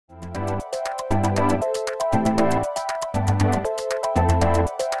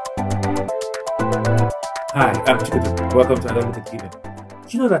Hi, I'm Chikudu. Welcome to Unlimited Giving. Do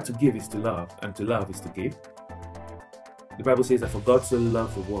you know that to give is to love, and to love is to give? The Bible says that for God so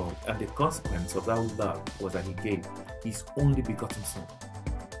loved the world, and the consequence of that love was that He gave His only begotten Son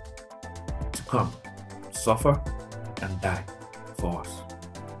to come, suffer, and die for us.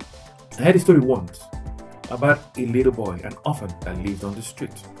 I heard a story once about a little boy, an orphan that lived on the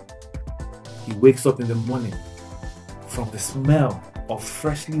street. He wakes up in the morning from the smell of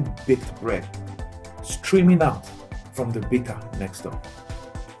freshly baked bread streaming out from the baker next door.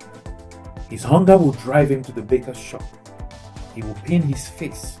 His hunger will drive him to the baker's shop. He will pin his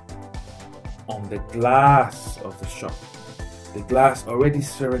face on the glass of the shop, the glass already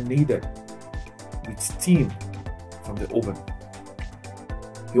serenaded with steam from the oven.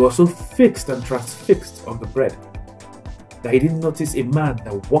 He was so fixed and transfixed on the bread that he didn't notice a man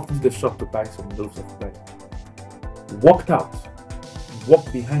that walked into the shop to buy some loaves of bread. Walked out,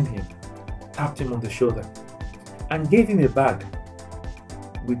 walked behind him, tapped him on the shoulder, and gave him a bag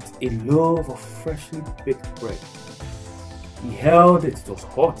with a loaf of freshly baked bread. He held it, it was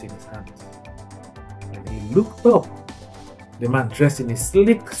hot in his hands, and he looked up. The man dressed in a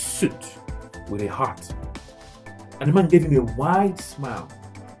sleek suit with a heart, and the man gave him a wide smile,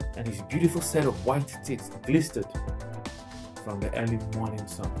 and his beautiful set of white teeth glistered from the early morning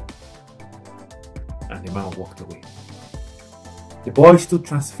sun. And the man walked away. The boy stood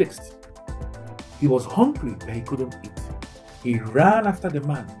transfixed. He was hungry, but he couldn't eat. He ran after the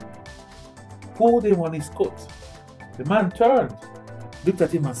man, pulled him on his coat. The man turned, looked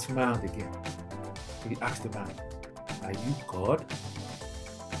at him and smiled again. He asked the man, "Are you God?"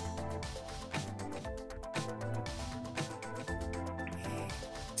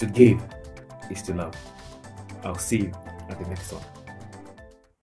 To give is to love. I'll see you at the next one.